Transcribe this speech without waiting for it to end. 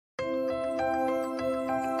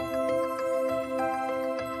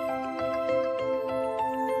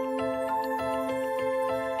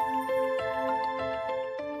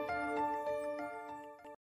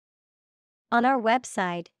On our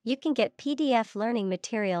website, you can get PDF learning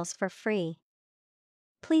materials for free.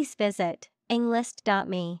 Please visit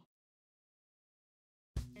englist.me.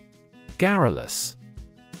 Garrulous.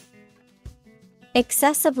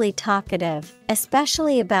 Excessively talkative,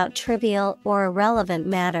 especially about trivial or irrelevant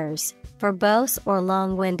matters, verbose or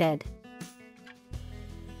long-winded.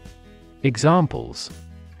 Examples: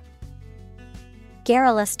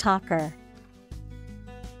 Garrulous talker.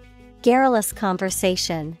 Garrulous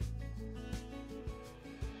conversation.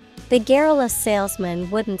 The garrulous salesman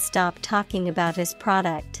wouldn't stop talking about his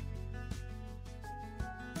product.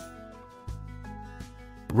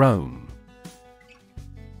 Roam.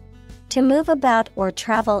 To move about or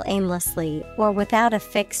travel aimlessly or without a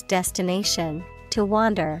fixed destination, to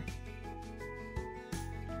wander.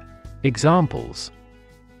 Examples: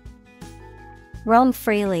 Roam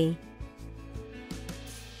freely.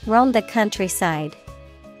 Roam the countryside.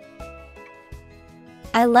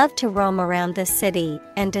 I love to roam around the city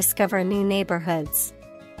and discover new neighborhoods.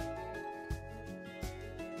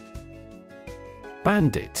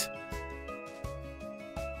 Bandit.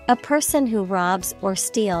 A person who robs or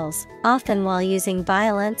steals, often while using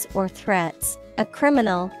violence or threats. A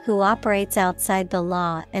criminal who operates outside the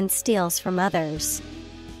law and steals from others.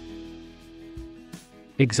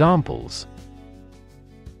 Examples: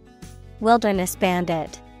 Wilderness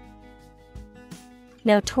bandit.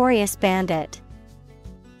 Notorious bandit.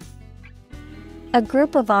 A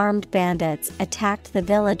group of armed bandits attacked the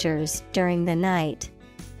villagers during the night.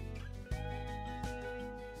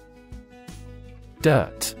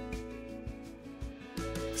 Dirt.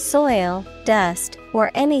 Soil, dust,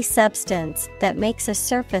 or any substance that makes a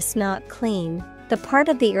surface not clean, the part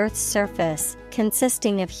of the Earth's surface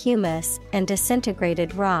consisting of humus and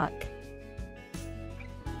disintegrated rock.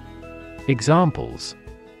 Examples: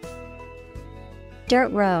 Dirt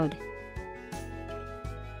road.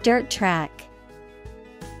 Dirt track.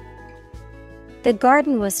 The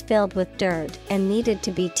garden was filled with dirt and needed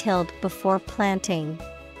to be tilled before planting.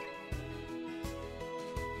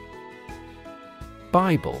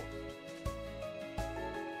 Bible.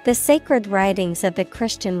 The sacred writings of the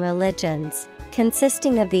Christian religions,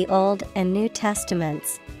 consisting of the Old and New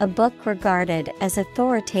Testaments, a book regarded as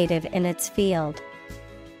authoritative in its field.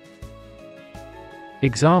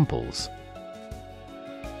 Examples: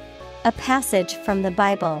 A passage from the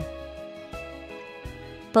Bible.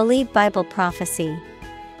 Believe Bible prophecy.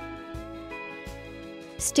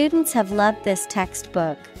 Students have loved this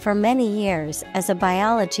textbook for many years as a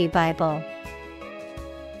biology Bible.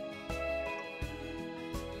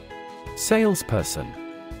 Salesperson.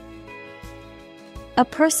 A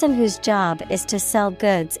person whose job is to sell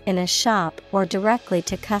goods in a shop or directly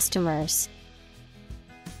to customers.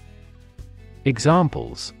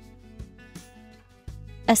 Examples: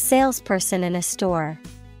 A salesperson in a store.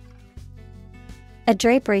 A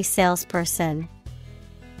drapery salesperson.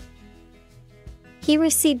 He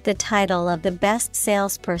received the title of the best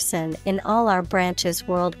salesperson in all our branches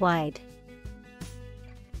worldwide.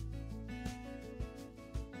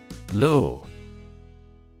 Lure.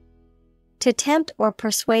 To tempt or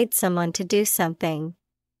persuade someone to do something.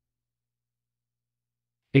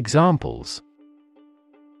 Examples: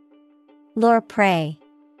 Lure prey.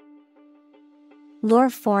 Lure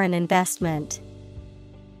foreign investment.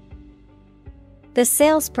 The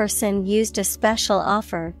salesperson used a special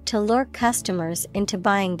offer to lure customers into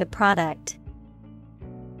buying the product.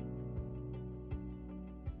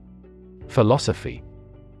 Philosophy.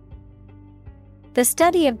 The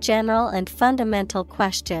study of general and fundamental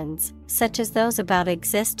questions, such as those about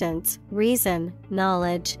existence, reason,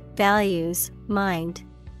 knowledge, values, mind.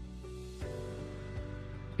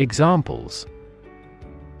 Examples: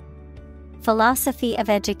 Philosophy of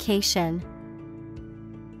education.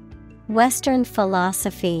 Western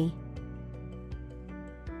philosophy.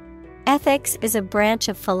 Ethics is a branch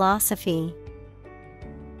of philosophy.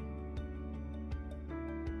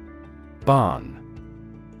 Barn.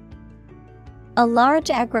 A large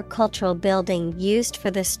agricultural building used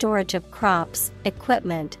for the storage of crops,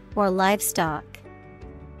 equipment, or livestock.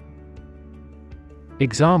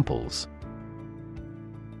 Examples: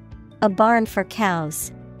 A barn for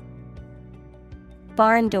cows.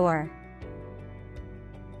 Barn door.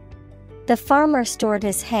 The farmer stored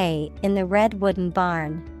his hay in the red wooden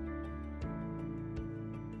barn.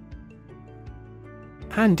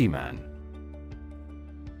 Handyman.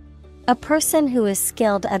 A person who is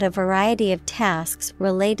skilled at a variety of tasks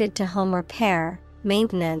related to home repair,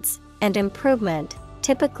 maintenance, and improvement,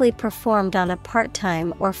 typically performed on a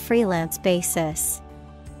part-time or freelance basis.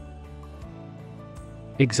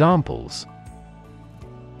 Examples: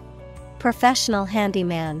 Professional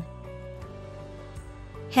handyman.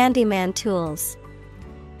 Handyman tools.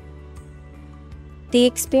 The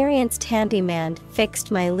experienced handyman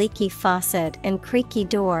fixed my leaky faucet and creaky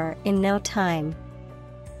door in no time.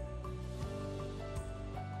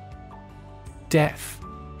 Deaf.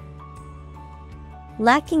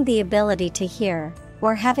 Lacking the ability to hear,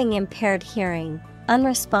 or having impaired hearing,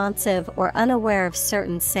 unresponsive or unaware of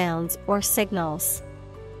certain sounds or signals.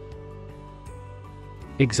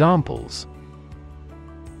 Examples: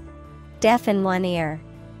 Deaf in one ear.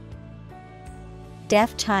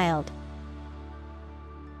 Deaf child.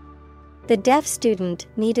 The deaf student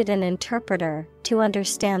needed an interpreter to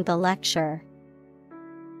understand the lecture.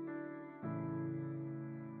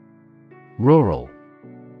 Rural.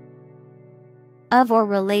 Of or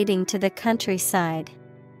relating to the countryside.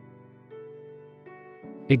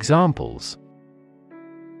 Examples: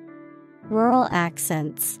 Rural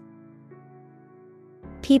accents.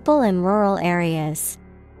 People in rural areas.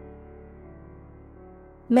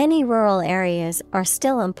 Many rural areas are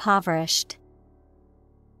still impoverished.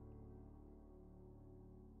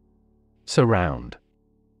 Surround.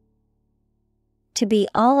 To be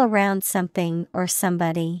all around something or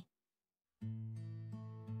somebody.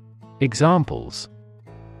 Examples: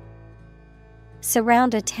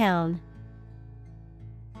 Surround a town.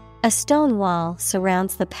 A stone wall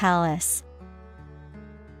surrounds the palace.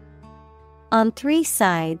 On 3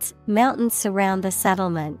 sides, mountains surround the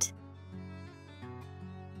settlement.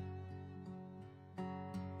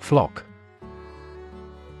 Flock.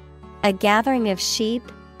 A gathering of sheep,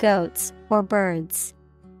 goats, or birds.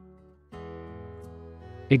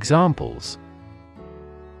 Examples: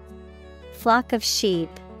 Flock of sheep.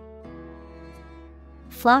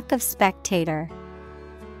 Flock of spectator.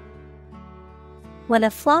 When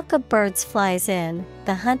a flock of birds flies in,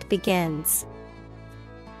 the hunt begins.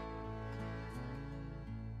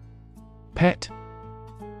 Pet.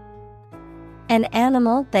 An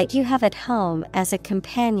animal that you have at home as a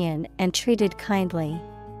companion and treated kindly.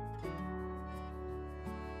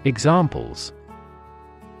 Examples: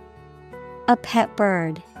 A pet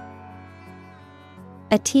bird.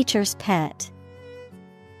 A teacher's pet.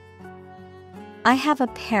 I have a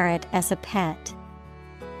parrot as a pet.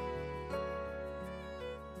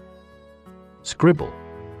 Scribble.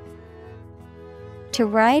 To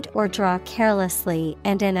write or draw carelessly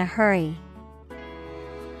and in a hurry.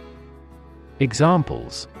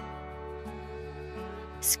 Examples: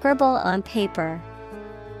 Scribble on paper.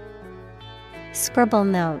 Scribble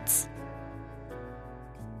notes.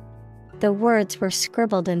 The words were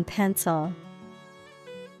scribbled in pencil.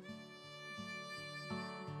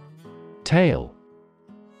 Tale.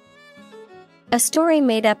 A story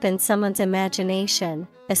made up in someone's imagination,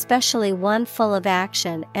 especially one full of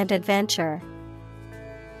action and adventure.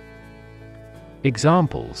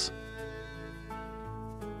 Examples: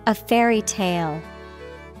 A fairy tale.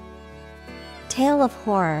 Tale of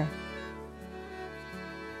horror.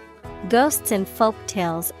 Ghosts in folk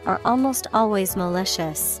tales are almost always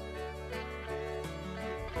malicious.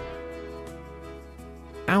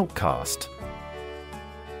 Outcast.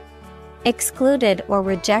 Excluded or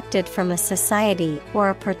rejected from a society or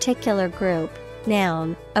a particular group.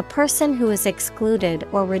 Noun, a person who is excluded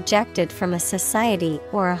or rejected from a society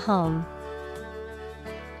or a home.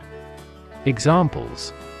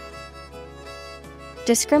 Examples: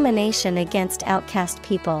 Discrimination against outcast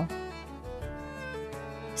people.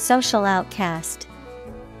 Social outcast.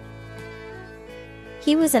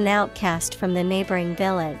 He was an outcast from the neighboring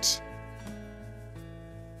village.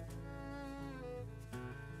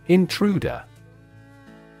 Intruder.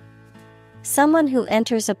 Someone who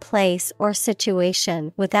enters a place or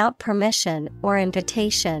situation without permission or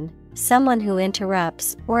invitation. Someone who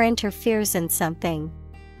interrupts or interferes in something.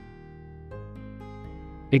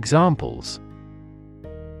 Examples: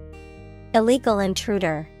 Illegal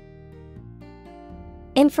intruder.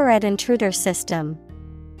 Infrared intruder system.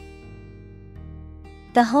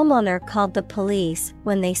 The homeowner called the police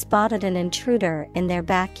when they spotted an intruder in their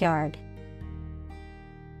backyard.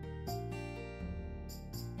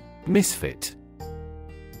 Misfit.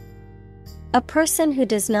 A person who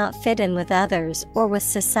does not fit in with others or with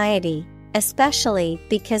society, especially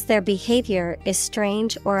because their behavior is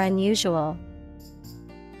strange or unusual.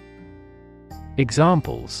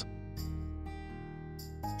 Examples: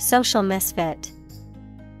 Social misfit.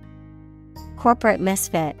 Corporate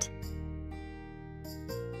misfit.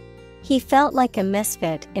 He felt like a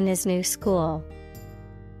misfit in his new school.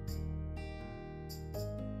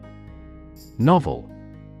 Novel.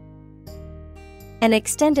 An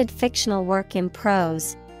extended fictional work in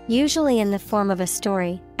prose, usually in the form of a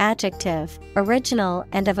story. Adjective, original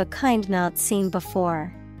and of a kind not seen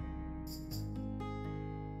before.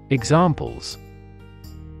 Examples: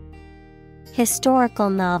 Historical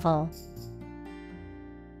novel.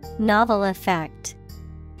 Novel effect.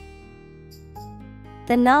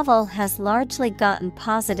 The novel has largely gotten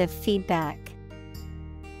positive feedback.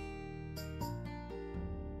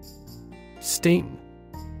 Sting.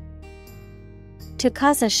 To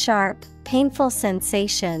cause a sharp, painful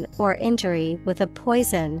sensation or injury with a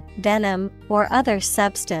poison, venom, or other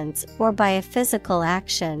substance or by a physical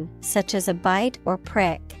action, such as a bite or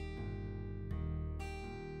prick.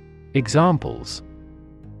 Examples: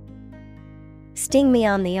 Sting me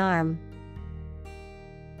on the arm.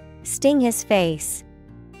 Sting his face.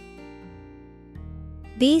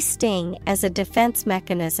 Bees sting as a defense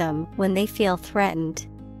mechanism when they feel threatened.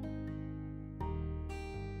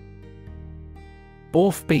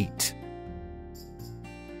 Offbeat.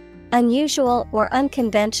 Unusual or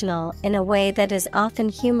unconventional in a way that is often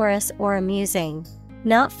humorous or amusing,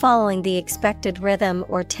 not following the expected rhythm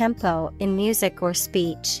or tempo in music or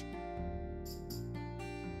speech.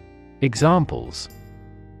 Examples: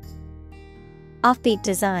 Offbeat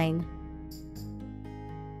design.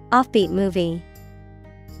 Offbeat movie.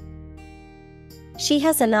 She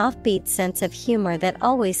has an offbeat sense of humor that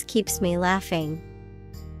always keeps me laughing.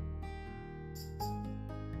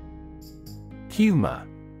 Humor.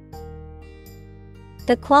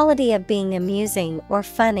 The quality of being amusing or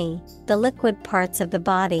funny, the liquid parts of the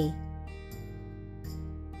body.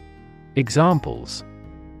 Examples: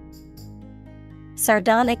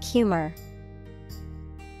 Sardonic humor.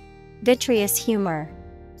 Vitreous humor.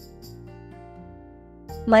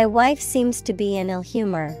 My wife seems to be in ill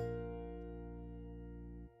humor.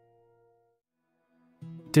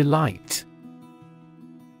 Delight.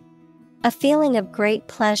 A feeling of great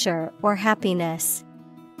pleasure or happiness.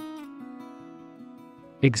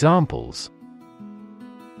 Examples: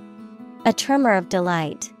 A tremor of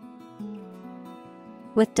delight.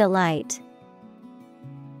 With delight.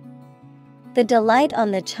 The delight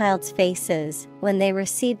on the child's faces when they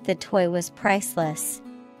received the toy was priceless.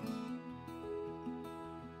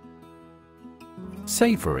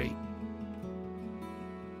 Savory.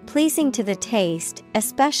 Pleasing to the taste,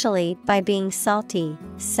 especially by being salty,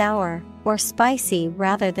 sour, or spicy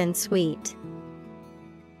rather than sweet.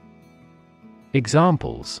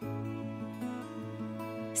 Examples: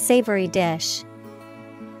 Savory dish.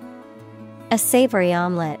 A savory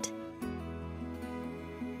omelet.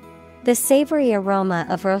 The savory aroma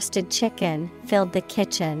of roasted chicken filled the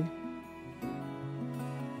kitchen.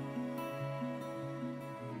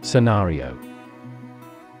 Scenario.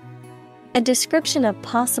 A description of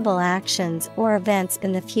possible actions or events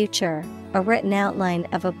in the future, a written outline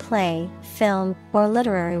of a play, film, or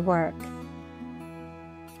literary work.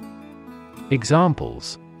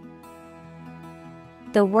 Examples: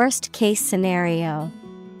 The worst case scenario.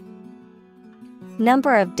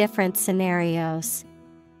 Number of different scenarios.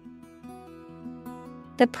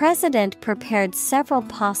 The president prepared several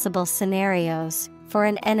possible scenarios for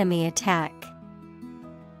an enemy attack.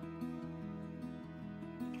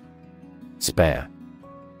 Spare.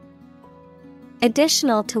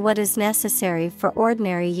 Additional to what is necessary for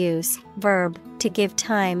ordinary use, verb, to give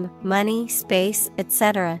time, money, space,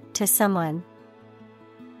 etc., to someone.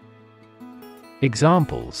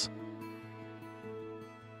 Examples: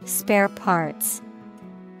 Spare parts.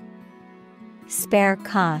 Spare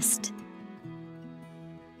cost.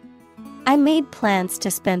 I made plans to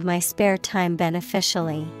spend my spare time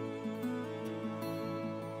beneficially.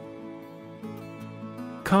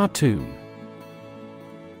 Cartoon.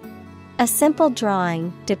 A simple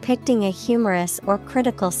drawing depicting a humorous or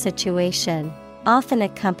critical situation, often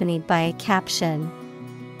accompanied by a caption.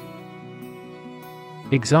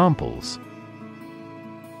 Examples: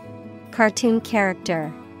 Cartoon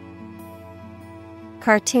character.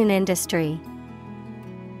 Cartoon industry.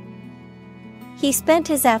 He spent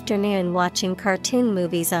his afternoon watching cartoon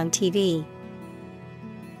movies on TV.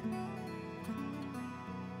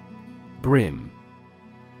 Brim.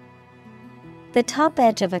 The top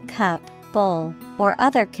edge of a cup, bowl, or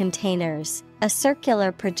other containers, a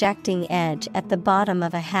circular projecting edge at the bottom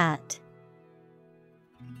of a hat.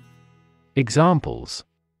 Examples: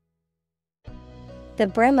 The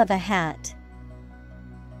brim of a hat.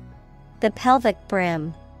 The pelvic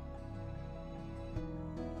brim.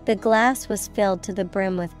 The glass was filled to the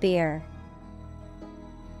brim with beer.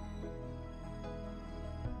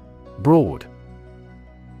 Broad.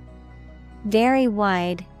 Very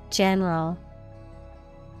wide, general.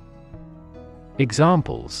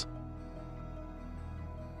 Examples: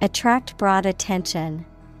 Attract broad attention.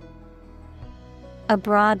 A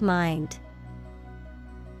broad mind.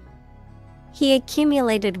 He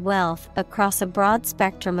accumulated wealth across a broad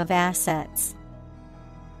spectrum of assets.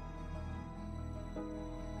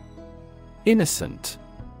 Innocent.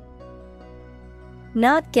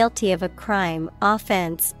 Not guilty of a crime,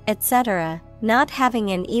 offense, etc., not having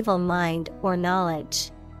an evil mind or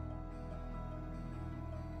knowledge.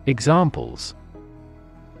 Examples: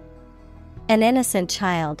 An innocent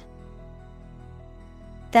child.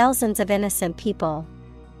 Thousands of innocent people.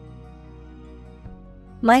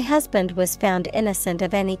 My husband was found innocent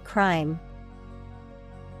of any crime.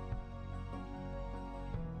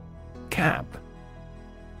 Cab.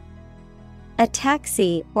 A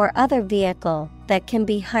taxi or other vehicle that can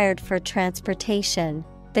be hired for transportation,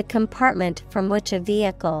 the compartment from which a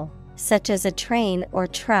vehicle, such as a train or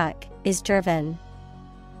truck, is driven.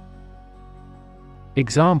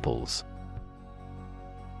 Examples: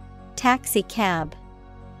 Taxi cab.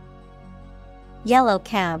 Yellow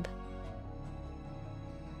cab.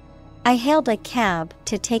 I hailed a cab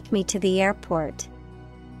to take me to the airport.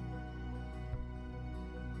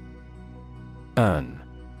 Urn.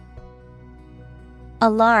 A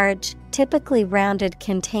large, typically rounded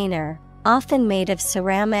container, often made of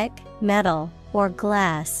ceramic, metal, or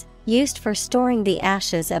glass, used for storing the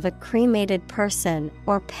ashes of a cremated person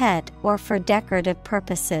or pet or for decorative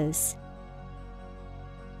purposes.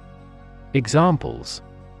 Examples: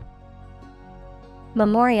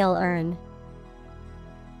 Memorial urn.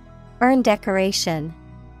 Urn decoration.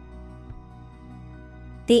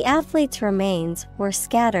 The athlete's remains were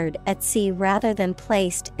scattered at sea rather than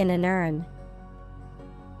placed in an urn.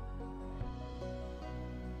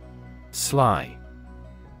 Sly.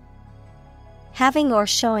 Having or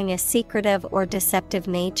showing a secretive or deceptive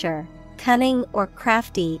nature, cunning or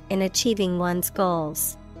crafty in achieving one's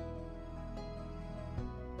goals.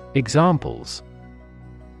 Examples: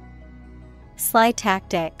 Sly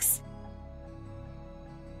tactics.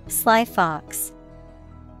 Sly fox.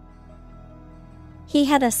 He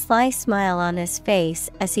had a sly smile on his face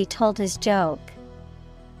as he told his joke.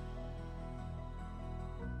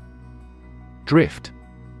 Drift.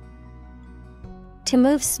 To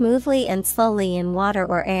move smoothly and slowly in water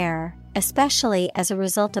or air, especially as a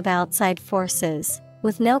result of outside forces,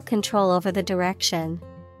 with no control over the direction.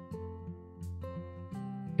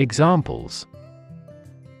 Examples: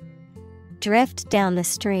 Drift down the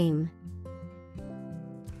stream.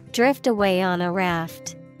 Drift away on a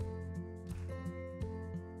raft.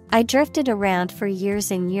 I drifted around for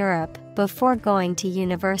years in Europe before going to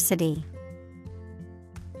university.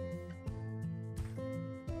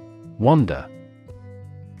 Wander.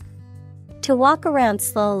 To walk around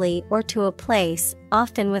slowly or to a place,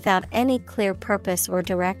 often without any clear purpose or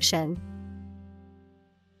direction.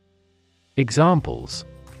 Examples: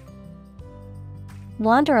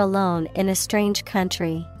 Wander alone in a strange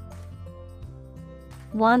country.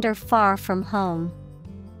 Wander far from home.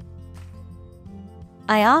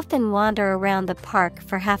 I often wander around the park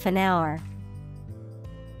for half an hour.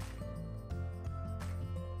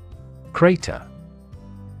 Crater.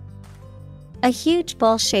 A huge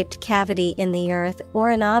bowl-shaped cavity in the earth or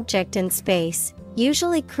an object in space,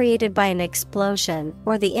 usually created by an explosion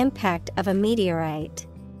or the impact of a meteorite.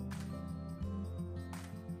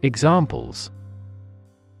 Examples: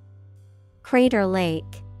 Crater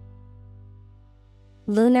lake.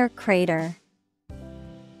 Lunar crater.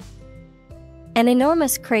 An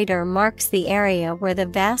enormous crater marks the area where the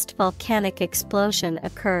vast volcanic explosion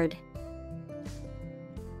occurred.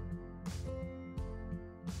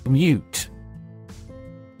 Mute.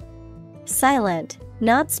 Silent,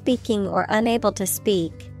 not speaking or unable to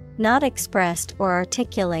speak, not expressed or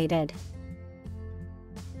articulated.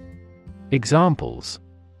 Examples: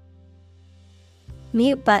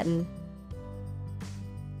 Mute button.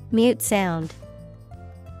 Mute sound.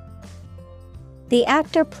 The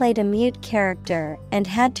actor played a mute character and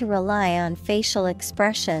had to rely on facial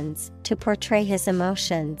expressions to portray his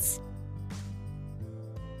emotions.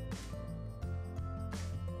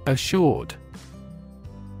 Assured.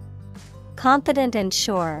 Confident and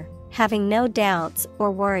sure, having no doubts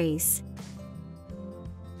or worries.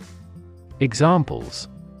 Examples: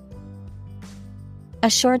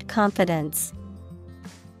 Assured confidence.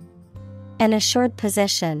 An assured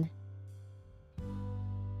position.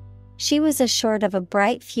 She was assured of a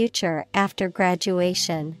bright future after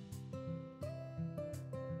graduation.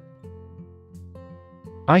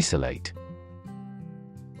 Isolate.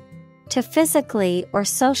 To physically or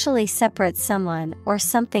socially separate someone or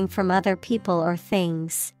something from other people or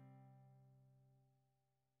things.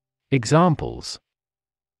 Examples: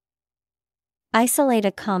 Isolate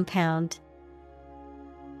a compound.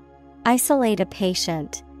 Isolate a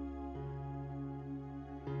patient.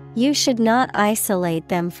 You should not isolate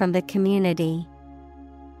them from the community.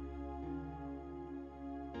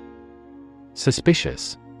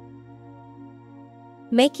 Suspicious.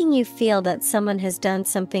 Making you feel that someone has done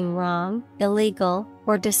something wrong, illegal,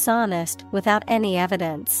 or dishonest without any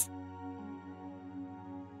evidence.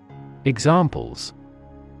 Examples: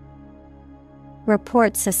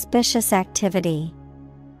 report suspicious activity.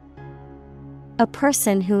 A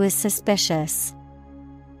person who is suspicious.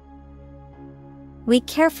 We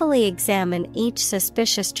carefully examine each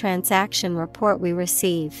suspicious transaction report we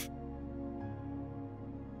receive.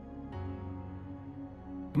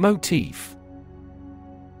 Motif.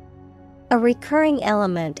 A recurring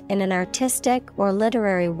element in an artistic or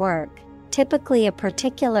literary work, typically a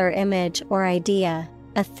particular image or idea,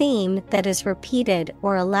 a theme that is repeated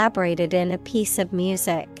or elaborated in a piece of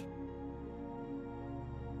music.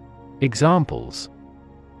 Examples: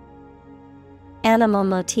 animal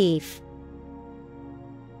motif.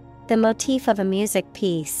 The motif of a music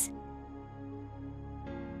piece.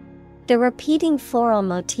 The repeating floral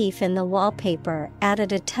motif in the wallpaper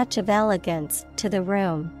added a touch of elegance to the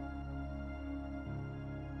room.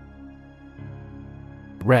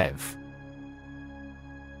 Rev.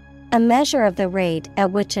 A measure of the rate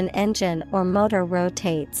at which an engine or motor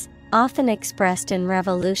rotates, often expressed in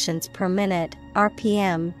revolutions per minute,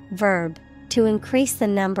 RPM, verb, to increase the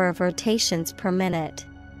number of rotations per minute.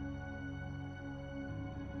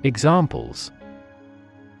 Examples: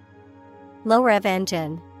 low rev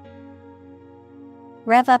engine.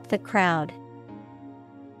 Rev up the crowd.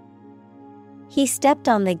 He stepped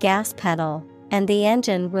on the gas pedal, and the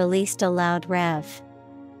engine released a loud rev.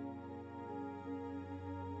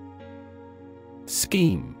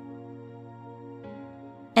 Scheme.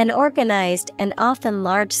 An organized and often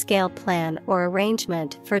large-scale plan or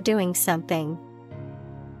arrangement for doing something.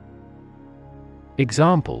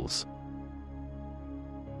 Examples: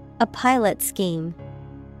 a pilot scheme.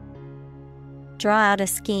 Draw out a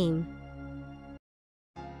scheme.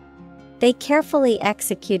 They carefully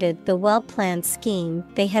executed the well-planned scheme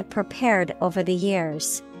they had prepared over the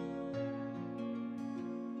years.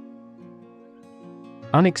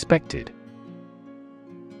 Unexpected.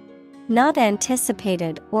 Not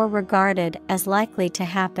anticipated or regarded as likely to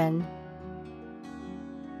happen.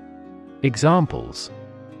 Examples: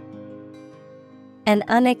 an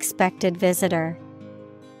unexpected visitor.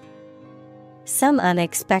 Some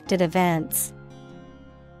unexpected events.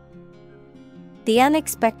 The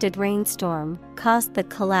unexpected rainstorm caused the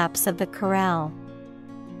collapse of the corral.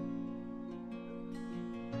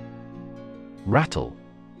 Rattle.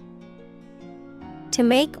 To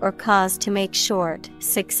make or cause to make short,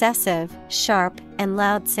 successive, sharp, and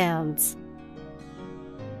loud sounds.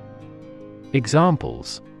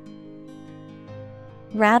 Examples: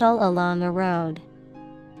 rattle along a road.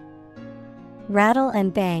 Rattle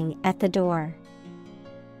and bang at the door.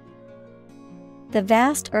 The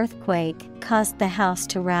vast earthquake caused the house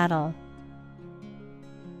to rattle.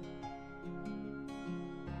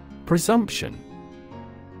 Presumption.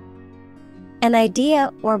 An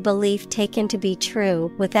idea or belief taken to be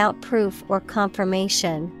true without proof or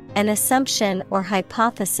confirmation, an assumption or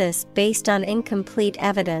hypothesis based on incomplete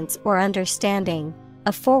evidence or understanding,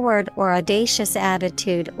 a forward or audacious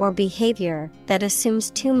attitude or behavior that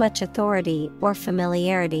assumes too much authority or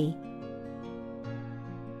familiarity.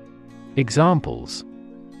 Examples: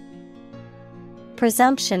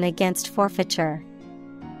 presumption against forfeiture.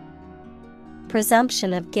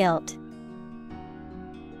 Presumption of guilt.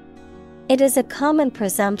 It is a common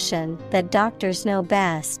presumption that doctors know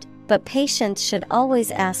best, but patients should always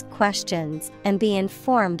ask questions and be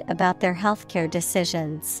informed about their healthcare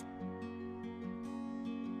decisions.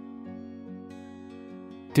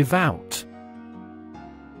 Devout.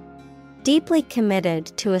 Deeply committed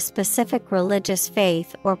to a specific religious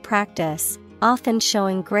faith or practice, often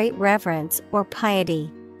showing great reverence or piety.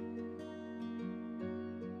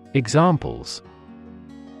 Examples: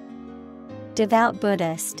 devout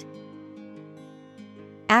Buddhist.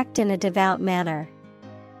 Act in a devout manner.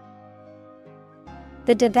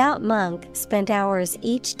 The devout monk spent hours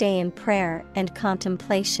each day in prayer and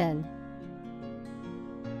contemplation.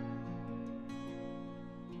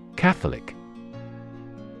 Catholic.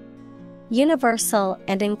 Universal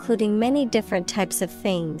and including many different types of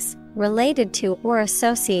things, related to or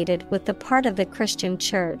associated with the part of the Christian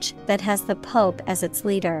Church that has the Pope as its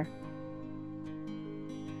leader.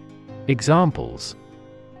 Examples: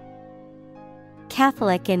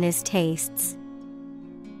 Catholic in his tastes.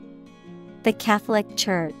 The Catholic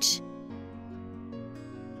Church.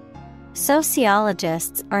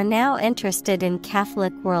 Sociologists are now interested in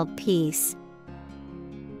Catholic world peace.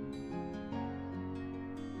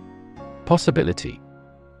 Possibility.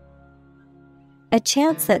 A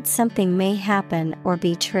chance that something may happen or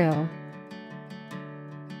be true.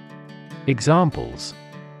 Examples: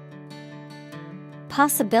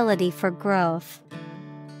 Possibility for growth.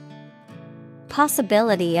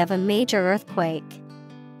 Possibility of a major earthquake.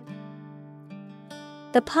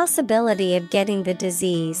 The possibility of getting the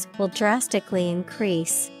disease will drastically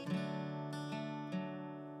increase.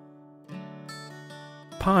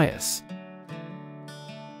 Pious.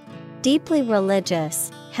 Deeply religious,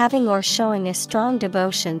 having or showing a strong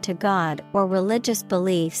devotion to God or religious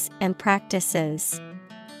beliefs and practices.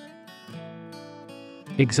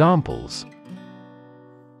 Examples: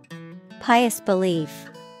 Pious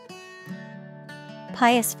belief.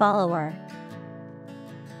 Pious follower.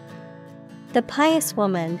 The pious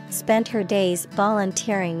woman spent her days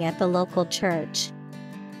volunteering at the local church.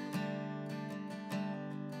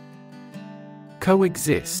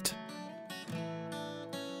 Coexist.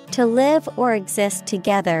 To live or exist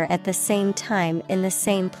together at the same time in the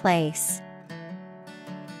same place.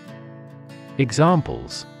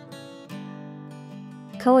 Examples: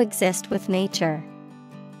 Coexist with nature.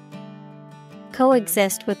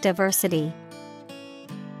 Coexist with diversity.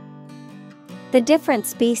 The different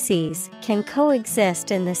species can coexist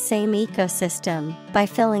in the same ecosystem by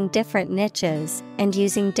filling different niches and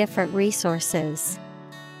using different resources.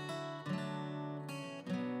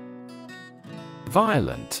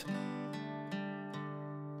 Violent.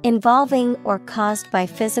 Involving or caused by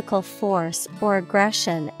physical force or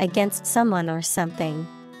aggression against someone or something.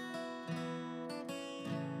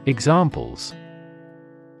 Examples: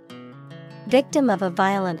 Victim of a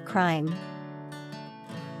violent crime.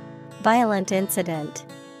 Violent incident.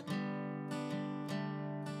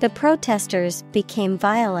 The protesters became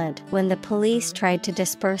violent when the police tried to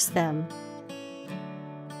disperse them.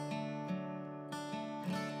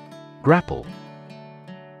 Grapple.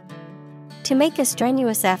 To make a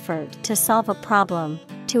strenuous effort to solve a problem,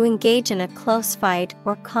 to engage in a close fight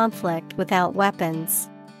or conflict without weapons.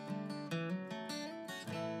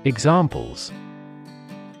 Examples: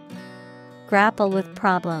 Grapple with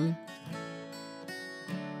problem.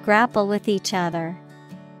 Grapple with each other.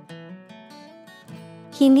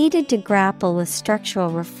 He needed to grapple with structural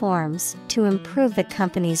reforms to improve the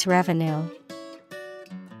company's revenue.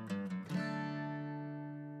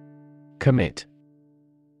 Commit.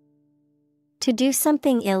 To do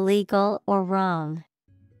something illegal or wrong.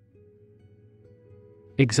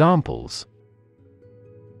 Examples: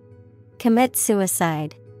 Commit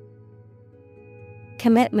suicide.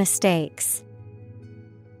 Commit mistakes.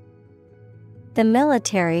 The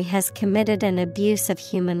military has committed an abuse of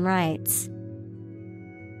human rights.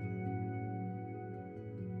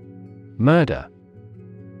 Murder.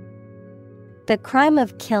 The crime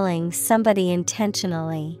of killing somebody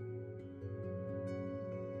intentionally.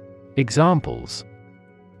 Examples: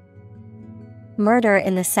 Murder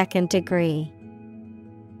in the second degree.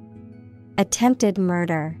 Attempted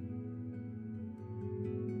murder.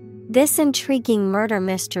 This intriguing murder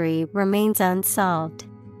mystery remains unsolved.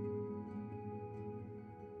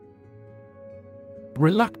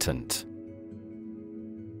 Reluctant.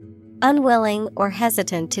 Unwilling or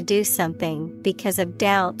hesitant to do something because of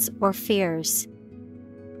doubts or fears.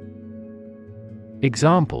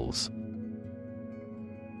 Examples: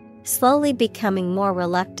 Slowly becoming more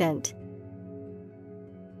reluctant.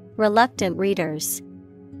 Reluctant readers.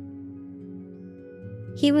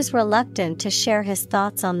 He was reluctant to share his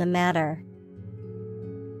thoughts on the matter.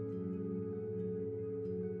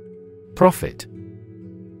 Prophet.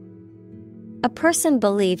 A person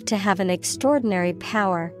believed to have an extraordinary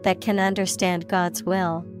power that can understand God's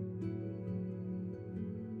will.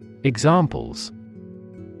 Examples: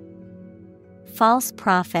 False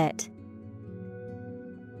prophet.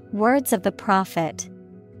 Words of the prophet.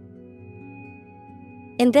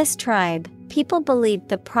 In this tribe, people believed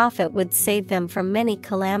the prophet would save them from many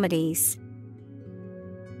calamities.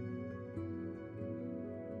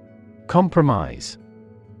 Compromise.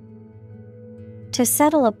 To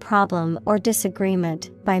settle a problem or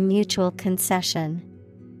disagreement by mutual concession.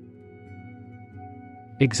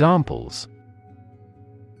 Examples: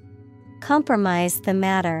 Compromise the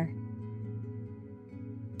matter.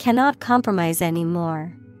 Cannot compromise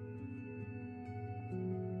anymore.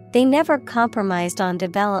 They never compromised on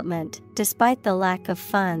development despite the lack of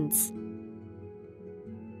funds.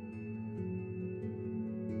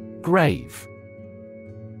 Grave.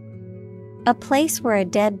 A place where a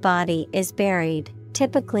dead body is buried,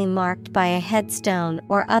 typically marked by a headstone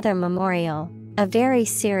or other memorial, a very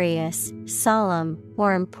serious, solemn,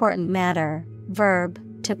 or important matter. Verb,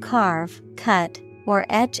 to carve, cut, or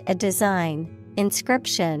etch a design,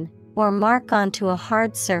 inscription, or mark onto a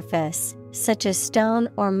hard surface, such as stone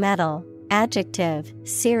or metal. Adjective,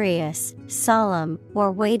 serious, solemn,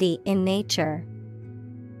 or weighty in nature.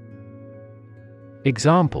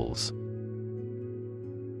 Examples: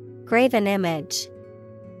 Graven image.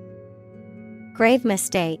 Grave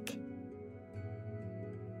mistake.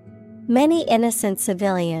 Many innocent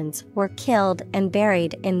civilians were killed and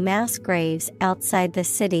buried in mass graves outside the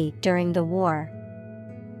city during the war.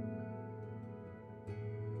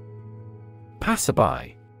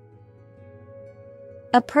 Passerby.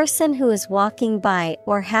 A person who is walking by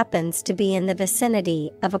or happens to be in the vicinity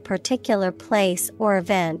of a particular place or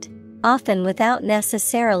event, often without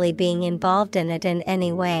necessarily being involved in it in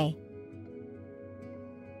any way.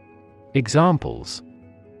 Examples: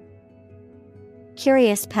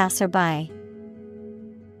 Curious passerby.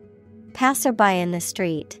 Passerby in the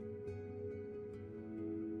street.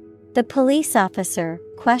 The police officer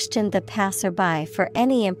questioned the passerby for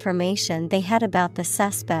any information they had about the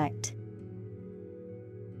suspect.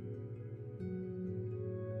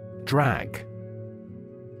 Drag.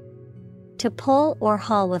 To pull or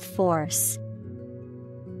haul with force.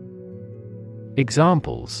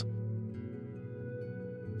 Examples: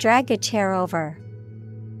 Drag a chair over.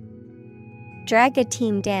 Drag a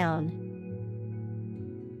team down.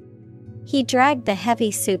 He dragged the heavy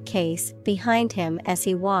suitcase behind him as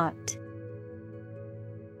he walked.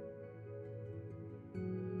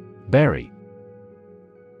 Bury.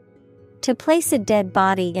 To place a dead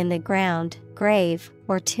body in the ground, grave,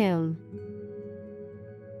 or tomb.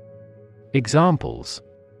 Examples: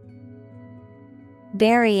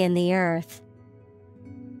 Bury in the earth.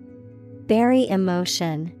 Bury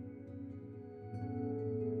emotion.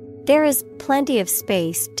 There is plenty of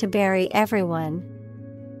space to bury everyone.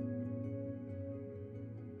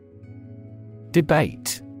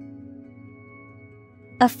 Debate.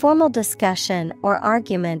 A formal discussion or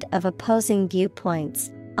argument of opposing viewpoints,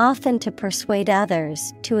 often to persuade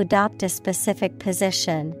others to adopt a specific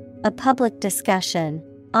position. A public discussion,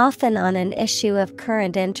 often on an issue of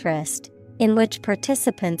current interest, in which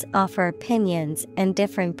participants offer opinions and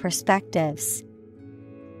differing perspectives.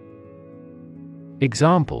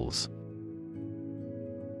 Examples: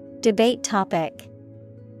 Debate topic.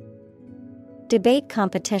 Debate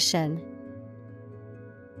competition.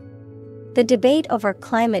 The debate over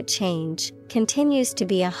climate change continues to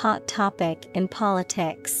be a hot topic in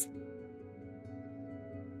politics.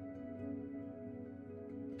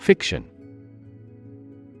 Fiction.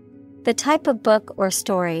 The type of book or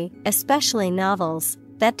story, especially novels,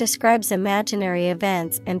 that describes imaginary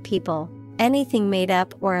events and people, anything made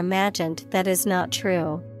up or imagined that is not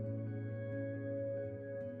true.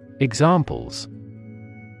 Examples: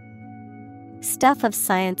 Stuff of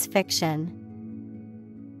science fiction.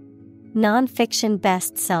 Non-fiction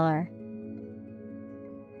bestseller.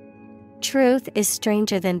 Truth is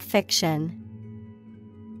stranger than fiction.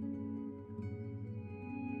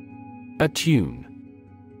 Attune.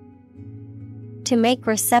 To make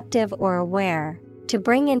receptive or aware, to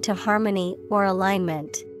bring into harmony or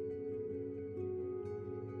alignment.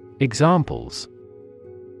 Examples: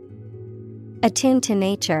 Attune to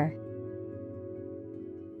nature.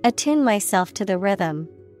 Attune myself to the rhythm.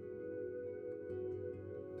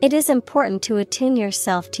 It is important to attune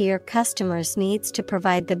yourself to your customers' needs to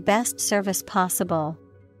provide the best service possible.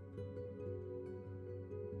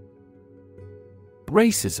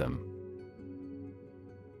 Racism.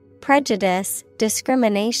 Prejudice,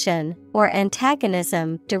 discrimination, or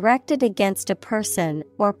antagonism directed against a person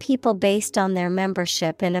or people based on their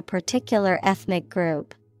membership in a particular ethnic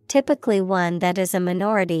group, typically one that is a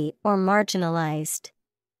minority or marginalized.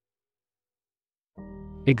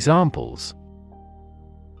 Examples: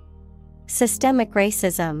 Systemic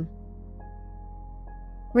racism.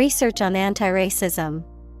 Research on anti-racism.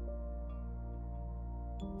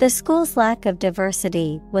 The school's lack of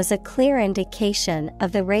diversity was a clear indication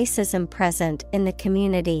of the racism present in the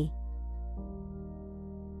community.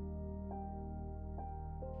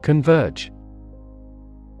 Converge.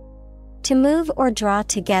 To move or draw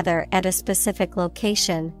together at a specific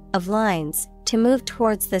location, of lines, to move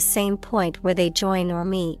towards the same point where they join or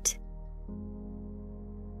meet.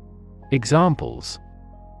 Examples: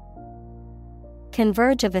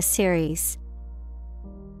 Converge of a series.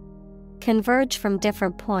 Converge from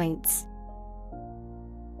different points.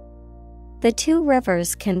 The two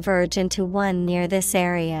rivers converge into one near this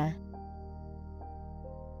area.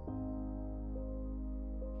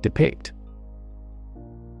 Depict.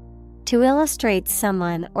 To illustrate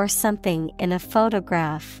someone or something in a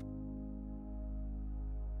photograph.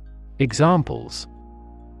 Examples: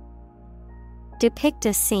 Depict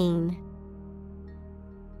a scene.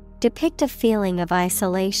 Depict a feeling of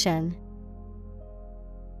isolation.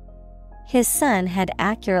 His son had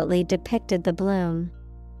accurately depicted the bloom.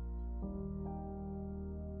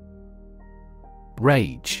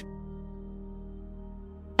 Rage.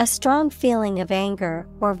 A strong feeling of anger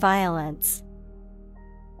or violence.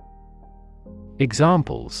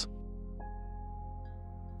 Examples: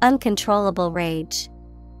 Uncontrollable rage.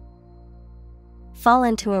 Fall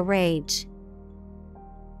into a rage.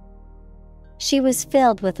 She was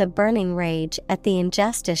filled with a burning rage at the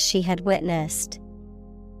injustice she had witnessed.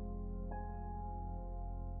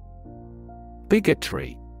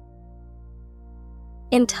 Bigotry.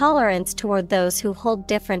 Intolerance toward those who hold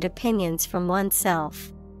different opinions from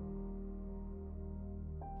oneself.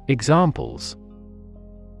 Examples: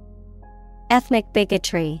 Ethnic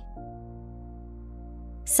bigotry.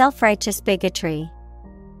 Self-righteous bigotry.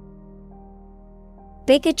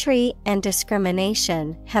 Bigotry and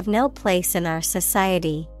discrimination have no place in our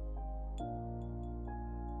society.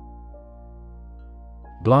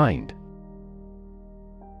 Blind.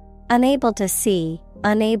 Unable to see,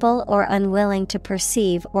 unable or unwilling to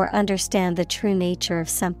perceive or understand the true nature of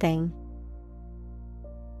something.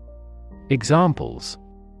 Examples: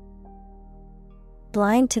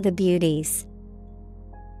 Blind to the beauties.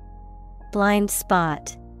 Blind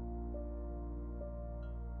spot.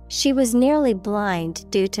 She was nearly blind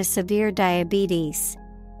due to severe diabetes.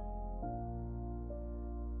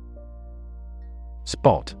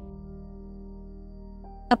 Spot.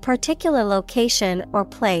 A particular location or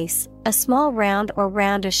place, a small round or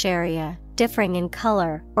roundish area, differing in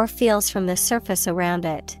color or feels from the surface around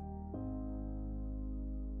it.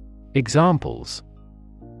 Examples: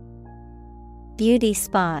 Beauty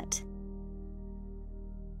spot.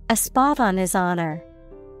 A spot on his honor.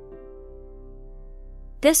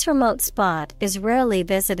 This remote spot is rarely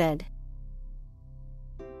visited.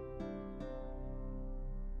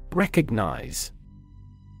 Recognize.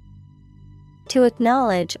 To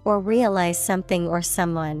acknowledge or realize something or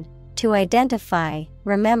someone, to identify,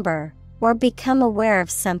 remember, or become aware of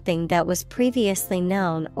something that was previously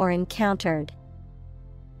known or encountered.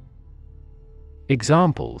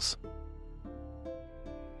 Examples: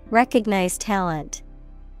 Recognize talent.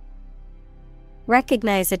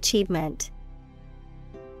 Recognize achievement.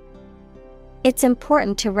 It's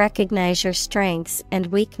important to recognize your strengths and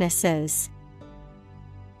weaknesses.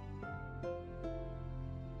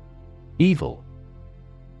 Evil.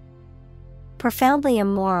 Profoundly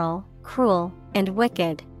immoral, cruel, and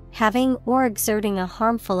wicked, having or exerting a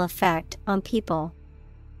harmful effect on people.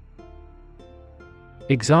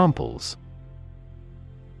 Examples: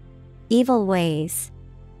 Evil ways.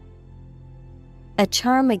 A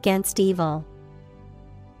charm against evil.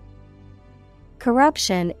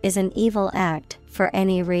 Corruption is an evil act for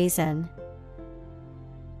any reason.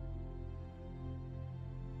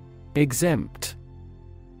 Exempt.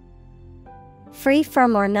 Free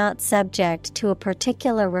from or not subject to a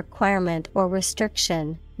particular requirement or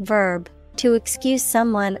restriction. Verb, to excuse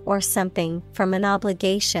someone or something from an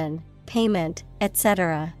obligation, payment,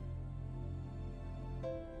 etc.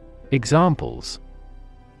 Examples: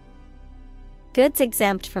 Goods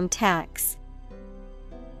exempt from tax.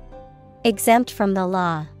 Exempt from the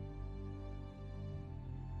law.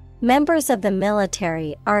 Members of the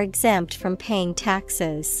military are exempt from paying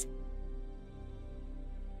taxes.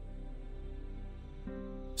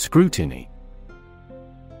 Scrutiny.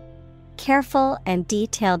 Careful and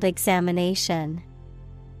detailed examination.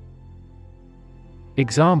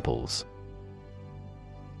 Examples: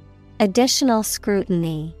 Additional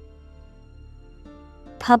scrutiny.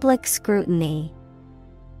 Public scrutiny.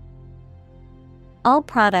 All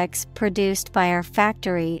products produced by our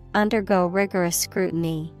factory undergo rigorous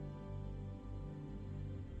scrutiny.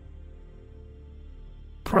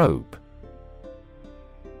 Probe.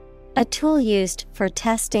 A tool used for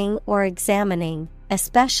testing or examining,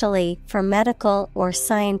 especially for medical or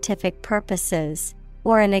scientific purposes,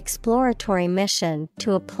 or an exploratory mission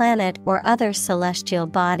to a planet or other celestial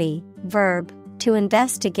body. Verb, to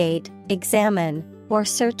investigate, examine, or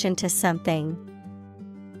search into something.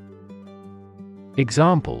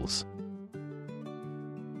 Examples: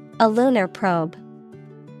 A lunar probe.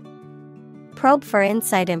 Probe for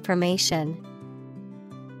inside information.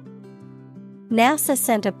 NASA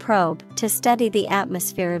sent a probe to study the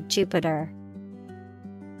atmosphere of Jupiter.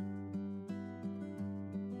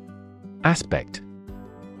 Aspect.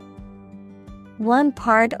 One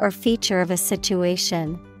part or feature of a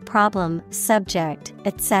situation, problem, subject,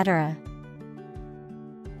 etc.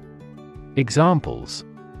 Examples: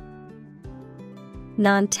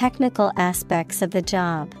 Non-technical aspects of the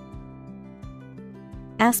job.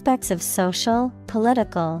 Aspects of social,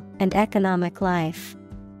 political, and economic life.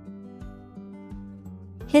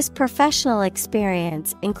 His professional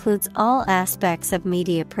experience includes all aspects of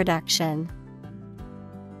media production.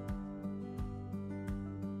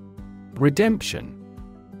 Redemption.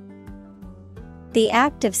 The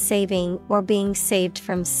act of saving or being saved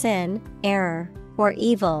from sin, error, or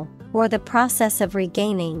evil, or the process of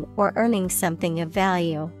regaining or earning something of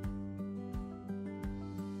value.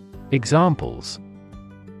 Examples: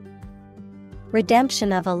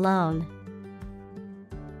 redemption of a loan,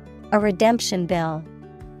 a redemption bill.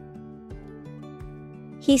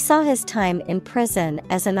 He saw his time in prison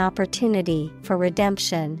as an opportunity for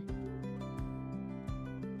redemption.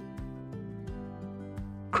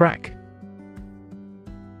 Crack.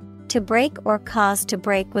 To break or cause to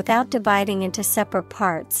break without dividing into separate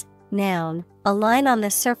parts. Noun, a line on the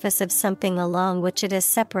surface of something along which it is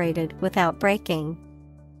separated without breaking.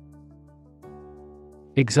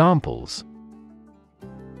 Examples: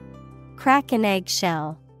 crack an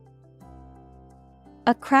eggshell,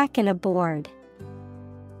 a crack in a board.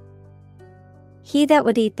 He that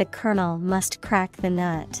would eat the kernel must crack the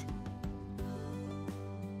nut.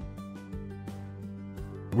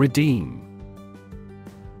 Redeem.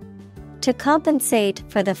 To compensate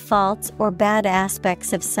for the faults or bad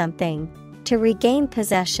aspects of something, to regain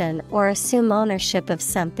possession or assume ownership of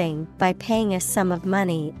something by paying a sum of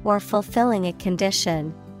money or fulfilling a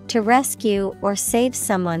condition, to rescue or save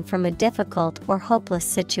someone from a difficult or hopeless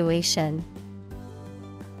situation.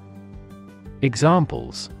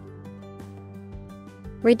 Examples: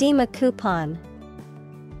 redeem a coupon,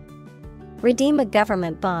 redeem a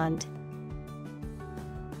government bond.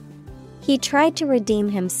 He tried to redeem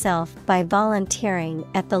himself by volunteering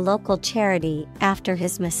at the local charity after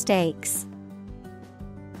his mistakes.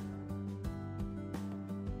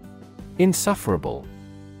 Insufferable.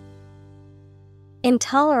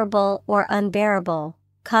 Intolerable or unbearable,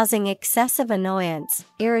 causing excessive annoyance,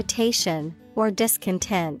 irritation, or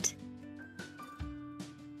discontent.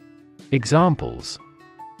 Examples: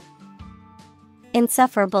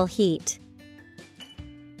 insufferable heat,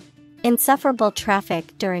 insufferable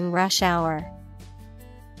traffic during rush hour.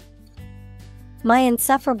 My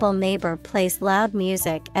insufferable neighbor plays loud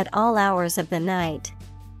music at all hours of the night.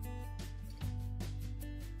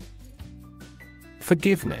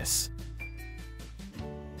 Forgiveness.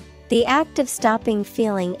 The act of stopping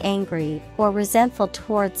feeling angry or resentful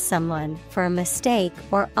towards someone for a mistake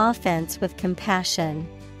or offense with compassion.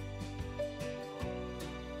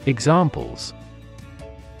 Examples: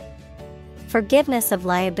 forgiveness of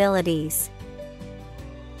liabilities,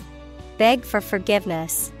 beg for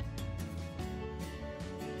forgiveness.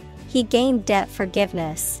 He gained debt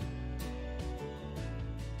forgiveness.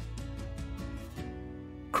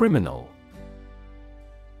 Criminal.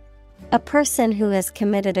 A person who has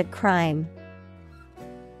committed a crime.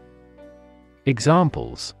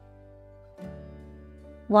 Examples: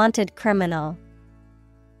 wanted criminal,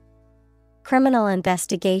 criminal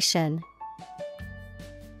investigation.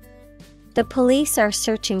 The police are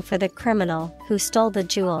searching for the criminal who stole the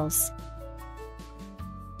jewels.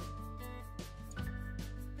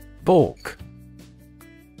 Balk.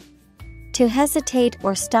 To hesitate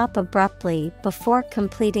or stop abruptly before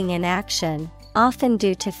completing an action, often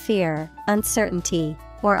due to fear, uncertainty,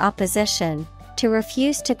 or opposition, to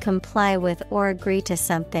refuse to comply with or agree to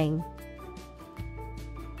something.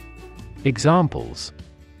 Examples: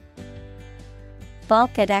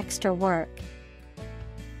 balk at extra work,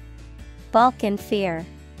 balk in fear.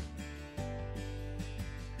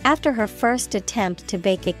 After her first attempt to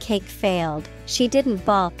bake a cake failed, she didn't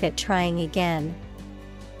balk at trying again.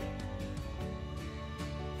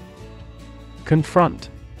 Confront.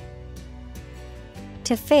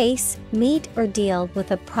 To face, meet or deal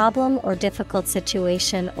with a problem or difficult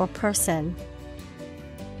situation or person.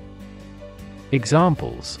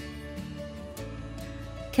 Examples: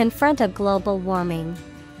 confront a global warming,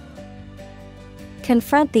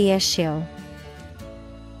 confront the issue.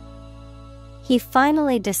 He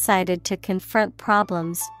finally decided to confront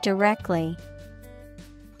problems directly.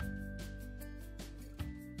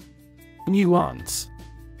 Nuance.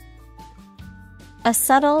 A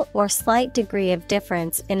subtle or slight degree of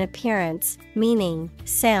difference in appearance, meaning,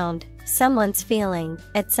 sound, someone's feeling,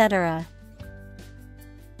 etc.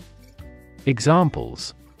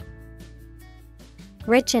 Examples: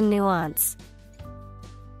 rich in nuance,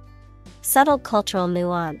 subtle cultural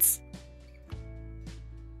nuance.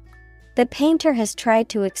 The painter has tried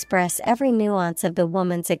to express every nuance of the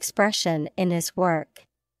woman's expression in his work.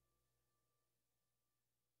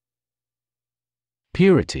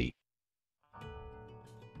 Purity.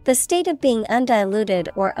 The state of being undiluted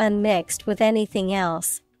or unmixed with anything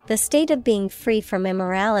else, the state of being free from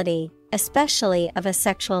immorality, especially of a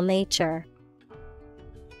sexual nature.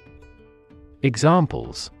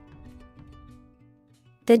 Examples: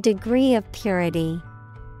 the degree of purity,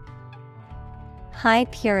 high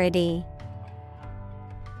purity.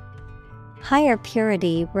 Higher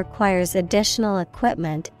purity requires additional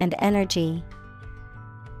equipment and energy.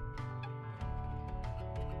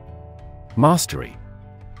 Mastery.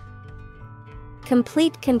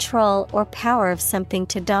 Complete control or power of something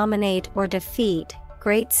to dominate or defeat,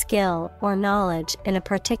 great skill or knowledge in a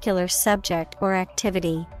particular subject or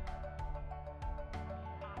activity.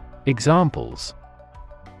 Examples: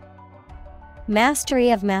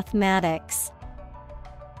 mastery of mathematics,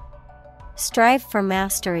 strive for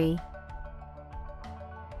mastery.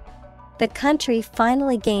 The country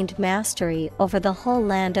finally gained mastery over the whole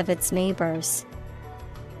land of its neighbors.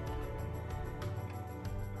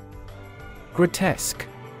 Grotesque.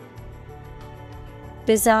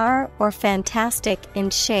 Bizarre or fantastic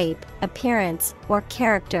in shape, appearance, or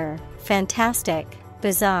character. Fantastic,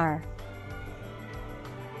 bizarre.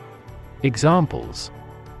 Examples: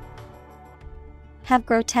 have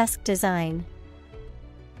grotesque design,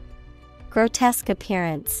 grotesque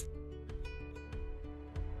appearance.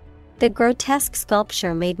 The grotesque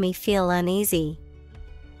sculpture made me feel uneasy.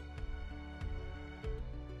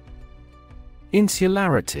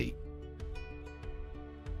 Insularity.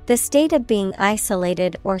 The state of being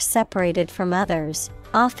isolated or separated from others,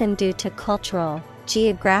 often due to cultural,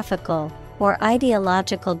 geographical, or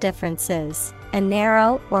ideological differences, a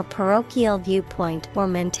narrow or parochial viewpoint or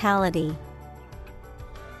mentality.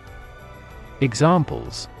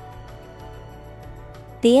 Examples: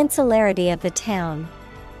 the insularity of the town,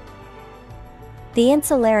 the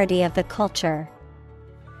insularity of the culture.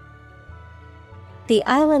 The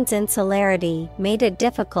island's insularity made it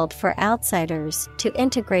difficult for outsiders to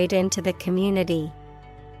integrate into the community.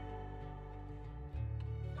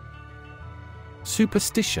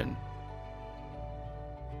 Superstition.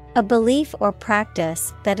 A belief or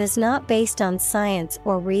practice that is not based on science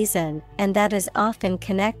or reason and that is often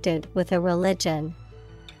connected with a religion.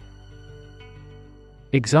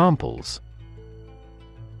 Examples: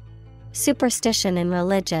 superstition in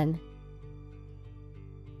religion,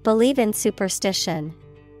 believe in superstition.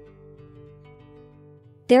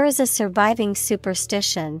 There is a surviving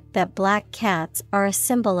superstition that black cats are a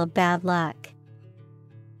symbol of bad luck.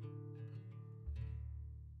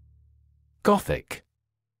 Gothic.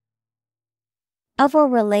 Of or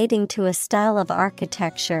relating to a style of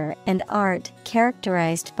architecture and art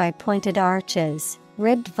characterized by pointed arches,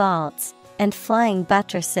 ribbed vaults, and flying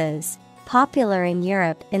buttresses, popular in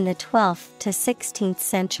Europe in the 12th to 16th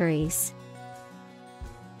centuries.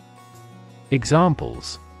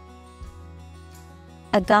 Examples: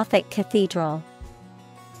 a Gothic cathedral,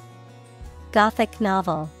 Gothic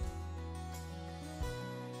novel.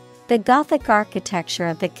 The Gothic architecture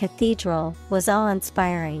of the cathedral was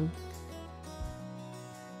awe-inspiring.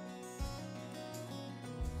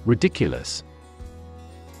 Ridiculous.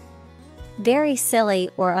 Very silly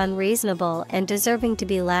or unreasonable and deserving to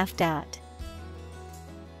be laughed at.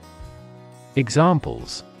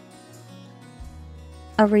 Examples: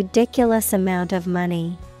 a ridiculous amount of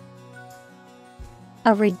money,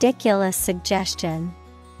 a ridiculous suggestion.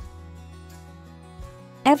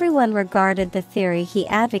 Everyone regarded the theory he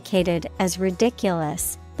advocated as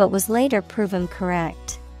ridiculous, but was later proven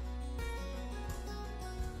correct.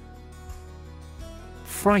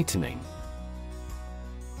 Frightening.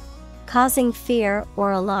 Causing fear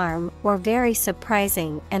or alarm, or very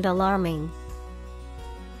surprising and alarming.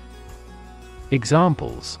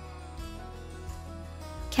 Examples: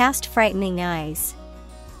 cast frightening eyes,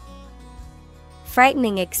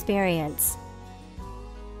 frightening experience.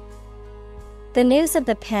 The news of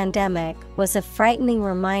the pandemic was a frightening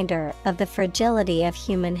reminder of the fragility of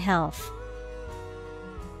human health.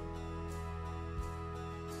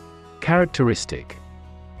 Characteristic.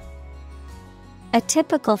 A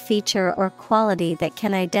typical feature or quality that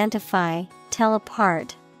can identify, tell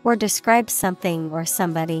apart, or describe something or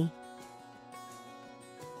somebody.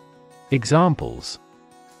 Examples: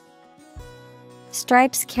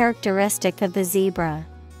 stripes characteristic of the zebra.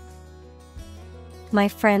 My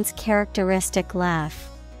friend's characteristic laugh.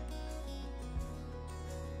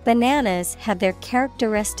 Bananas have their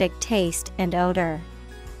characteristic taste and odor.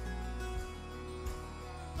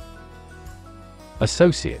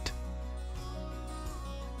 Associate.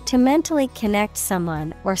 To mentally connect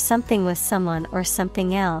someone or something with someone or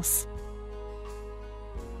something else.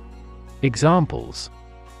 Examples: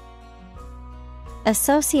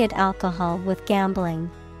 associate alcohol with gambling.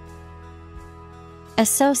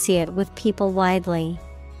 Associate with people widely.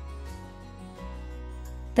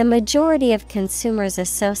 The majority of consumers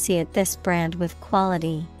associate this brand with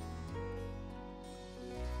quality.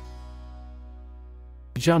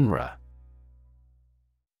 Genre.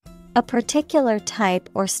 A particular type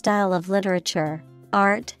or style of literature,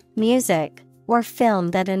 art, music, or film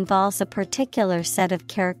that involves a particular set of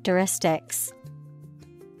characteristics.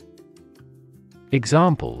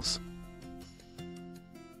 Examples: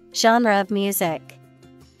 Genre of music.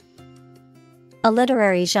 A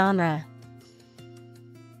literary genre.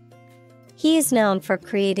 He is known for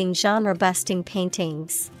creating genre-busting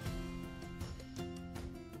paintings.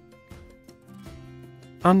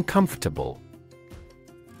 Uncomfortable.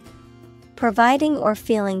 Providing or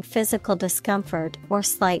feeling physical discomfort or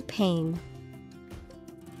slight pain.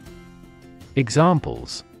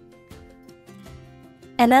 Examples: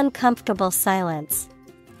 An uncomfortable silence.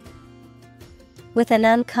 With an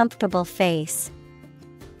uncomfortable face.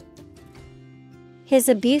 His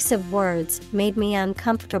abusive words made me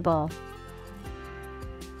uncomfortable.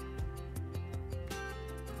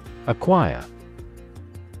 Acquire.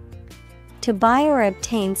 To buy or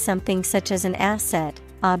obtain something such as an asset,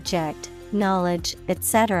 object, knowledge,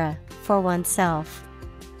 etc., for oneself.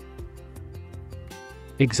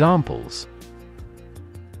 Examples: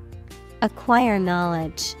 Acquire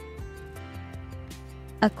knowledge.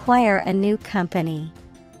 Acquire a new company.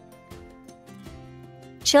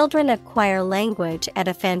 Children acquire language at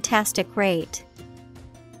a fantastic rate.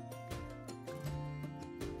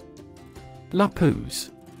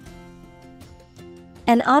 Lupus.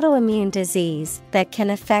 An autoimmune disease that can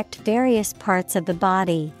affect various parts of the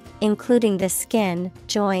body, including the skin,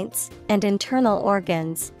 joints, and internal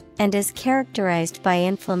organs, and is characterized by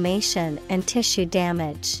inflammation and tissue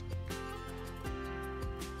damage.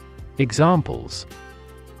 Examples: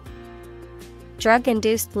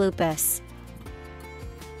 Drug-induced lupus.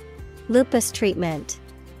 Lupus treatment.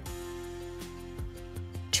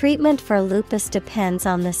 Treatment for lupus depends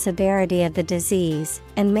on the severity of the disease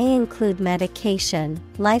and may include medication,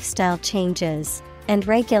 lifestyle changes, and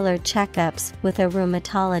regular checkups with a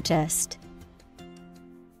rheumatologist.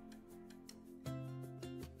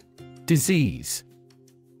 Disease.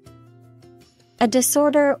 A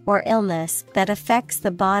disorder or illness that affects the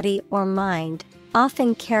body or mind,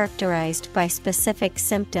 often characterized by specific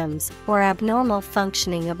symptoms or abnormal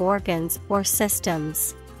functioning of organs or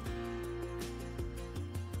systems.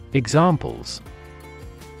 Examples: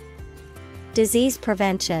 Disease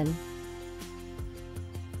prevention.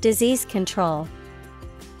 Disease control.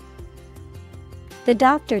 The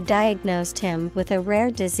doctor diagnosed him with a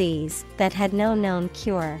rare disease that had no known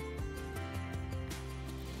cure.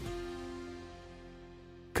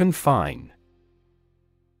 Confine.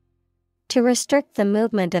 To restrict the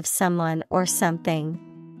movement of someone or something.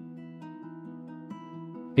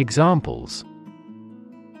 Examples: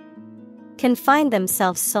 Confine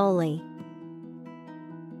themselves solely.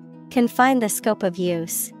 Confine the scope of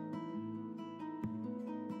use.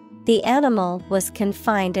 The animal was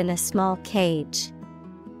confined in a small cage.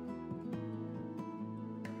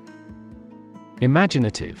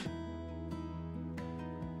 Imaginative.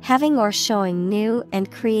 Having or showing new and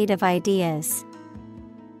creative ideas.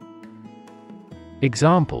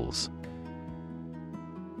 Examples: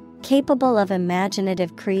 Capable of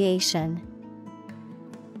imaginative creation.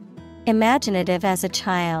 Imaginative as a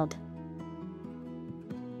child.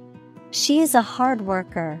 She is a hard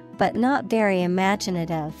worker, but not very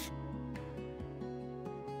imaginative.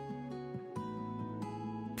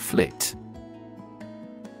 Flit.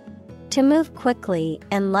 To move quickly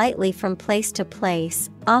and lightly from place to place,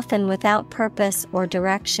 often without purpose or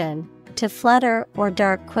direction. To flutter or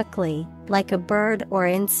dart quickly, like a bird or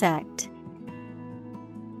insect.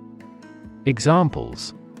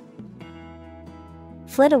 Examples: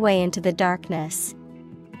 Flit away into the darkness.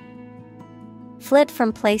 Flit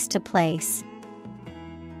from place to place.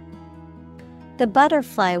 The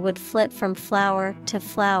butterfly would flit from flower to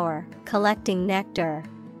flower, collecting nectar.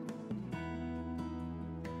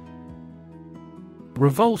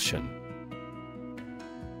 Revulsion.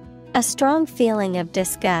 A strong feeling of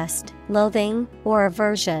disgust, loathing, or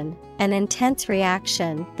aversion, an intense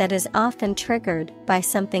reaction that is often triggered by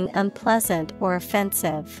something unpleasant or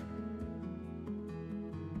offensive.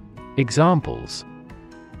 Examples: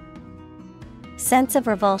 Sense of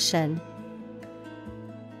revulsion.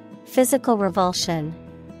 Physical revulsion.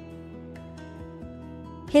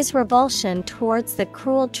 His revulsion towards the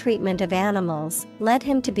cruel treatment of animals led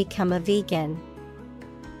him to become a vegan.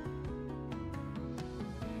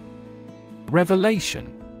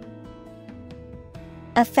 Revelation.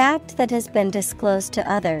 A fact that has been disclosed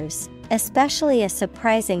to others, especially a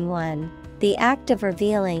surprising one, the act of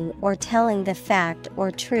revealing or telling the fact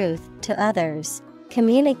or truth to others,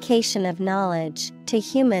 communication of knowledge to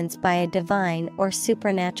humans by a divine or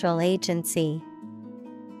supernatural agency.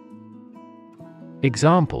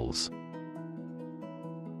 Examples: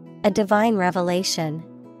 A divine revelation.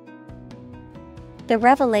 The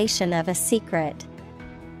revelation of a secret.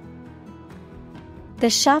 The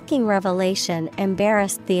shocking revelation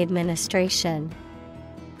embarrassed the administration.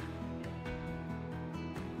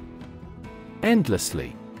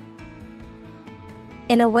 Endlessly.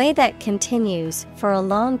 In a way that continues for a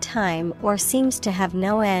long time or seems to have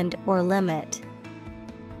no end or limit.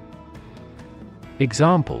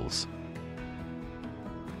 Examples: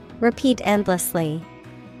 repeat endlessly.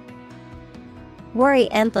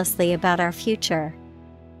 Worry endlessly about our future.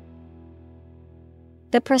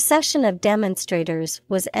 The procession of demonstrators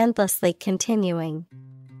was endlessly continuing.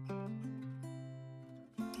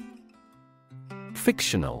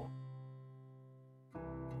 Fictional.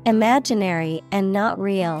 Imaginary and not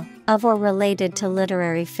real, of or related to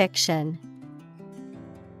literary fiction.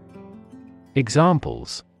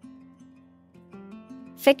 Examples: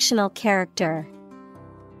 fictional character.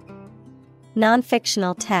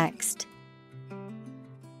 Non-fictional text.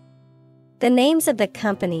 The names of the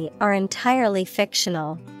company are entirely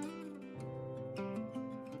fictional.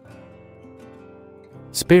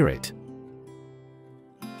 Spirit.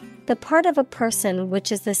 The part of a person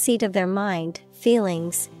which is the seat of their mind,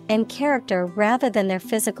 feelings, and character rather than their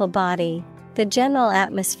physical body, the general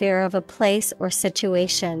atmosphere of a place or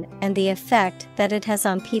situation, and the effect that it has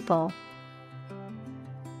on people.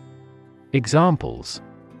 Examples: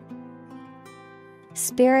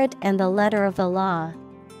 spirit and the letter of the law.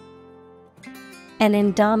 An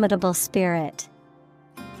indomitable spirit.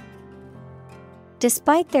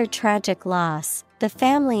 Despite their tragic loss, the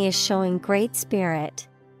family is showing great spirit.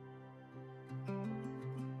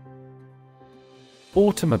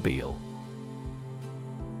 Automobile.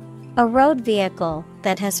 A road vehicle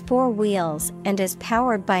that has four wheels and is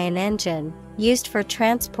powered by an engine, used for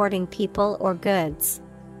transporting people or goods.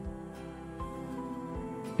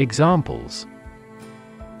 Examples: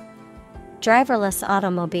 driverless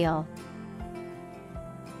automobile.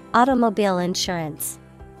 Automobile insurance.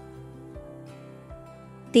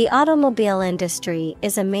 The automobile industry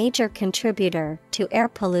is a major contributor to air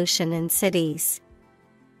pollution in cities.